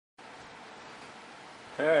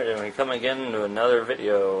Alright, and we come again to another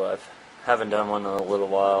video. I haven't done one in a little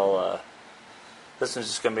while. This is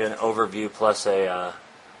just going to be an overview plus a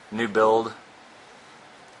new build.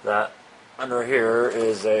 That under here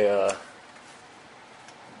is a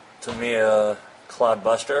Tamiya Cloud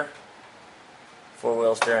Buster.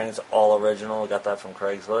 4-wheel steering, it's all original. Got that from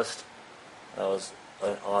Craigslist. That was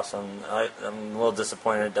awesome. I'm a little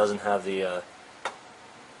disappointed it doesn't have the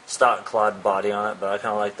stock Cloud body on it, but I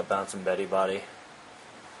kind of like the Bouncing Betty body.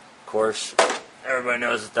 Of course, everybody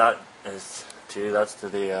knows that is that's to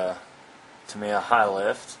the Tamiya High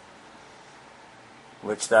Lift,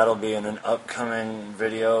 which that'll be in an upcoming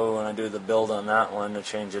video when I do the build on that one to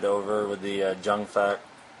change it over with the Jung Fac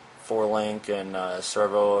 4-link and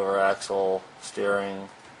servo over axle steering.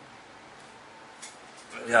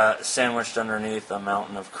 Got sandwiched underneath a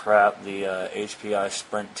mountain of crap the HPI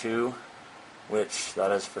Sprint 2, which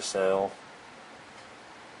that is for sale.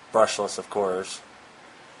 Brushless, of course.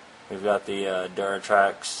 We've got the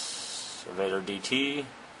Duratrax Evader DT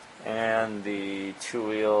and the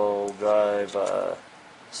 2-wheel drive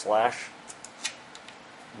Slash.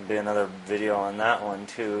 There'll be another video on that one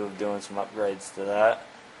too, doing some upgrades to that.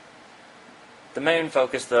 The main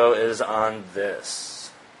focus though is on this.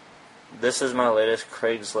 This is my latest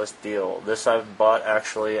Craigslist deal. This I've bought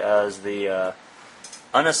actually as the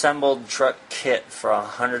unassembled truck kit for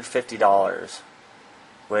 $150.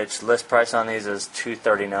 Which list price on these is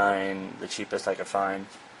 $239, the cheapest I could find.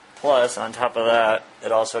 Plus, on top of that,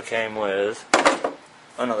 it also came with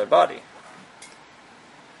another body.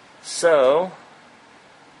 So,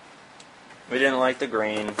 we didn't like the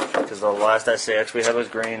green, because the last SCX we had was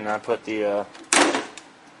green, and I put the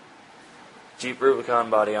Jeep Rubicon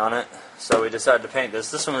body on it. So we decided to paint this.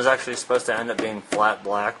 This one was actually supposed to end up being flat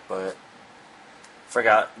black, but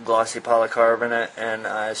forgot glossy polycarb in it, and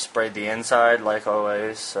I sprayed the inside like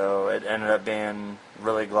always, so it ended up being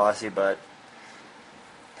really glossy, but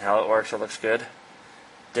how it works, it looks good.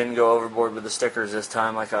 Didn't go overboard with the stickers this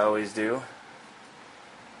time like I always do.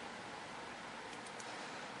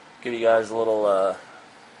 Give you guys a little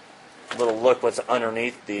look what's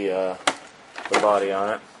underneath the body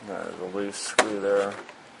on it. There's a loose screw there.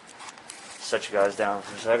 Set you guys down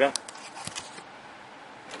for a second.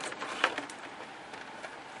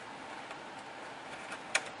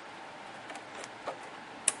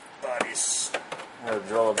 I'm going to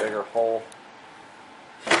drill a bigger hole.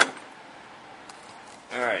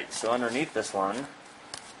 Alright, so underneath this one,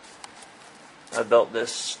 I built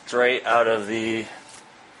this straight out of the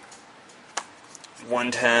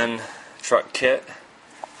 110 truck kit.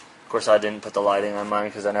 Of course, I didn't put the lighting on mine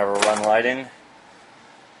because I never run lighting.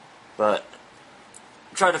 But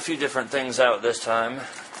tried a few different things out this time.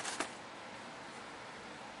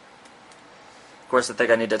 Of course, I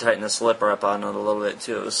think I need to tighten the slipper up on it a little bit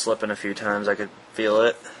too. It was slipping a few times, I could feel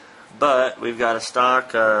it. But we've got a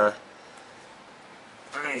stock, you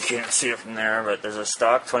can't see it from there, but there's a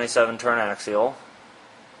stock 27 turn axial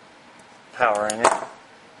powering it.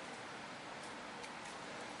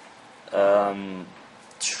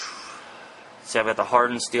 See, I've got the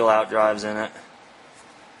hardened steel outdrives in it.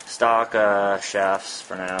 Stock shafts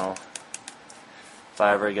for now. If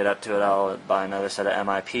I ever get up to it, I'll buy another set of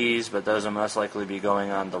MIPs, but those will most likely be going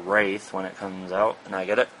on the Wraith when it comes out, and I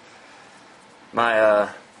get it. My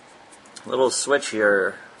little switch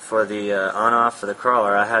here for the on-off for the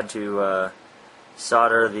crawler, I had to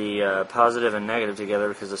solder the positive and negative together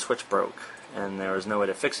because the switch broke, and there was no way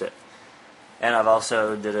to fix it. And I've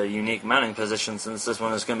also did a unique mounting position since this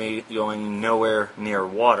one is going to be going nowhere near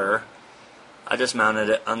water. I just mounted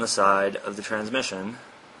it on the side of the transmission.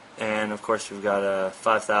 And of course we've got a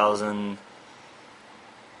 5000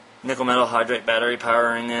 nickel metal hydrate battery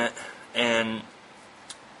powering it. And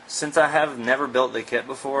since I have never built the kit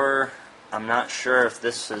before, I'm not sure if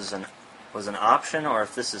this was an option or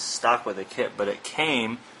if this is stock with the kit, but it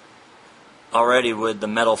came already with the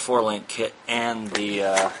metal 4-link kit and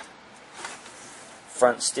the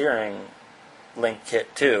front steering link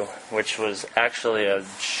kit too, which was actually a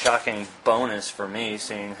shocking bonus for me,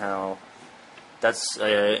 seeing how that's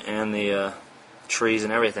and the trees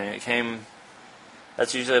and everything. It came.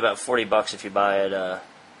 That's usually about $40 if you buy it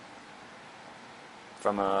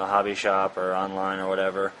from a hobby shop or online or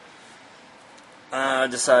whatever. I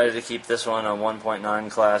decided to keep this one a 1.9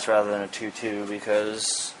 class rather than a 2.2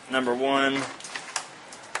 because number one,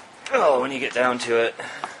 when you get down to it,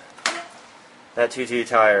 that 2.2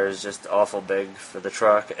 tire is just awful big for the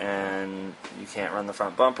truck, and you can't run the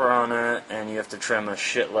front bumper on it, and you have to trim a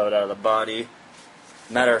shitload out of the body.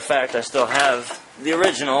 Matter of fact, I still have the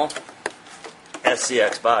original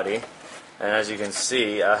SCX body, and as you can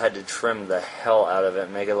see, I had to trim the hell out of it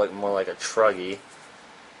and make it look more like a truggy.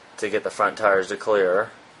 to get the front tires to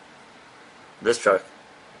clear. This truck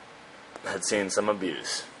had seen some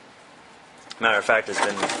abuse. Matter of fact, it's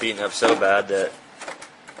been beaten up so bad that,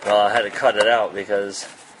 well, I had to cut it out because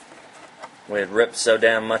we had ripped so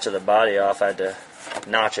damn much of the body off, I had to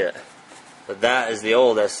notch it. But that is the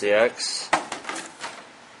old SCX,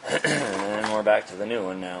 and we're back to the new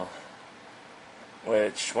one now.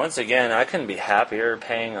 Which, once again, I couldn't be happier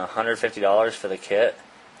paying $150 for the kit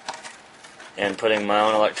and putting my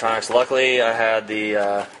own electronics. Luckily, I had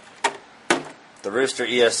the Rooster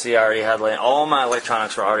ESC I already had laying. All my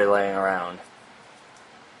electronics were already laying around.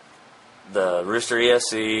 The Rooster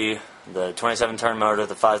ESC, the 27-turn motor,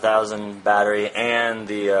 the 5000 battery, and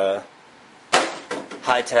the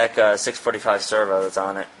high-tech 645 servo that's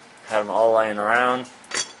on it. Had them all laying around.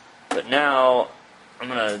 But now, I'm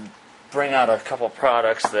going to bring out a couple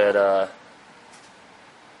products that,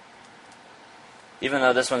 even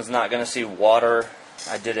though this one's not going to see water,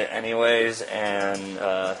 I did it anyways,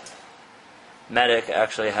 and Medic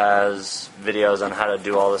actually has videos on how to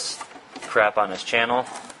do all this crap on his channel.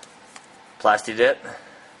 Plasti dip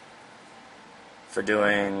for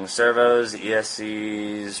doing servos,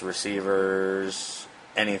 ESCs, receivers,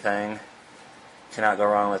 anything. Cannot go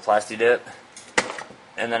wrong with Plasti dip.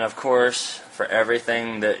 And then, of course, for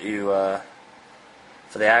everything that you,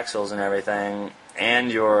 for the axles and everything,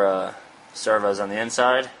 and your servos on the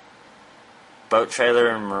inside, boat trailer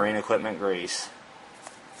and marine equipment grease.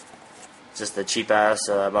 Just the cheap ass,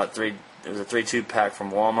 it was a 3-tube pack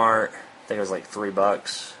from Walmart. I think it was like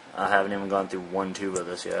 $3. I haven't even gone through one tube of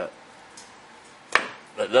this yet.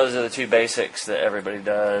 But those are the two basics that everybody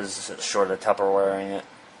does, short of Tupperwaring it.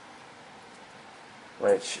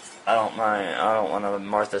 Which, I don't mind. I don't want to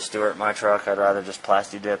Martha Stewart my truck. I'd rather just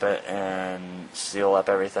Plasti dip it and seal up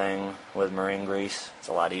everything with marine grease. It's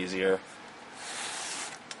a lot easier.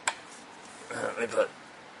 Let me put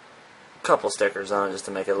a couple stickers on it just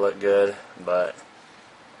to make it look good. But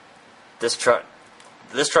this truck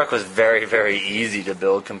was very, very easy to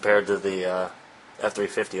build compared to the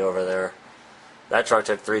F350 over there. That truck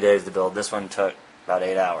took 3 days to build. This one took about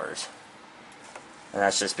 8 hours. And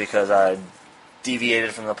that's just because I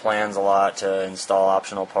deviated from the plans a lot to install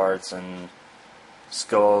optional parts and just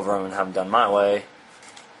go over them and have them done my way.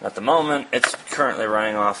 At the moment, it's currently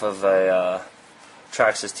running off of a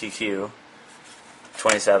Traxxas TQ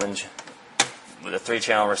 27 with a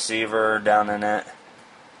 3-channel receiver down in it.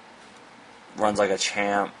 Runs like a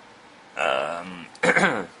champ. I'm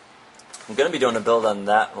going to be doing a build on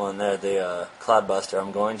that one there, the Cloudbuster.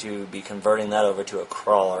 I'm going to be converting that over to a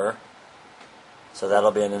crawler. So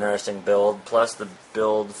that'll be an interesting build. Plus the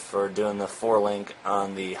build for doing the 4-link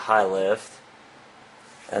on the high lift.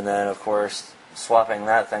 And then, of course, swapping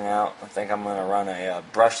that thing out, I think I'm going to run a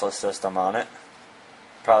brushless system on it.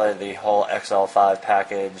 Probably the whole XL5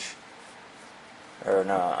 package. Or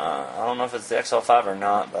no, I don't know if it's the XL5 or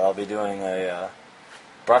not, but I'll be doing a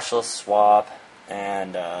brushless swap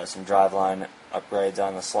and some driveline upgrades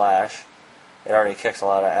on the Slash. It already kicks a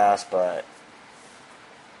lot of ass, but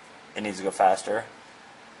it needs to go faster.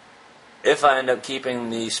 If I end up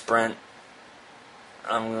keeping the Sprint,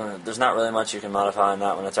 there's not really much you can modify on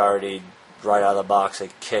that one. It's already right out of the box a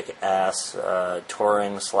kick-ass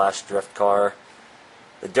touring / drift car.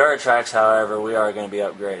 The Duratrax, however, we are going to be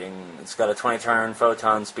upgrading. It's got a 20-turn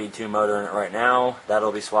Photon Speed 2 motor in it right now.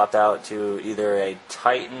 That'll be swapped out to either a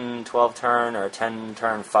Titan 12-turn or a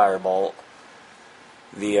 10-turn Firebolt.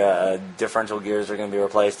 The differential gears are going to be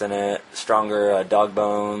replaced in it. Stronger dog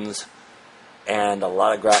bones. And a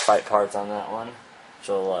lot of graphite parts on that one, which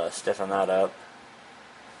will stiffen that up.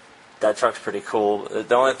 That truck's pretty cool.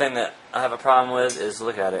 The only thing that I have a problem with is,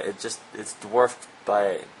 look at it. It's dwarfed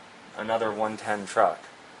by another 110 truck.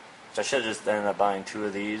 Which I should have just ended up buying 2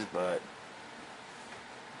 of these, but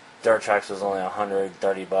Duratrax was only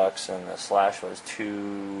 $130 and the Slash was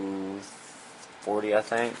 $240, I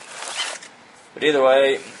think. But either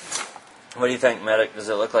way, what do you think, Medic? Does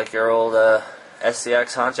it look like your old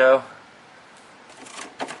SCX honcho?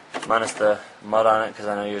 Minus the mud on it, because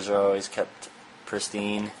I know yours are always kept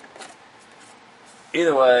pristine.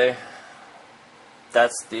 Either way,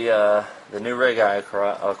 that's the new rig I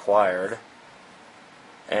acquired.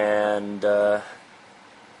 And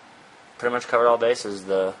pretty much covered all bases.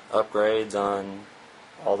 The upgrades on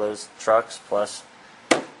all those trucks, plus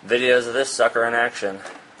videos of this sucker in action.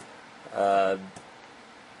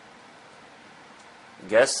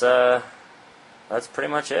 Guess that's pretty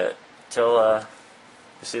much it. Till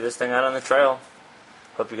you see this thing out on the trail.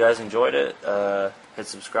 Hope you guys enjoyed it. Hit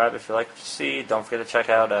subscribe if you like what you see. Don't forget to check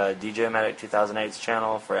out DJ Medic 2008's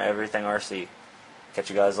channel for everything RC. Catch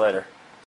you guys later.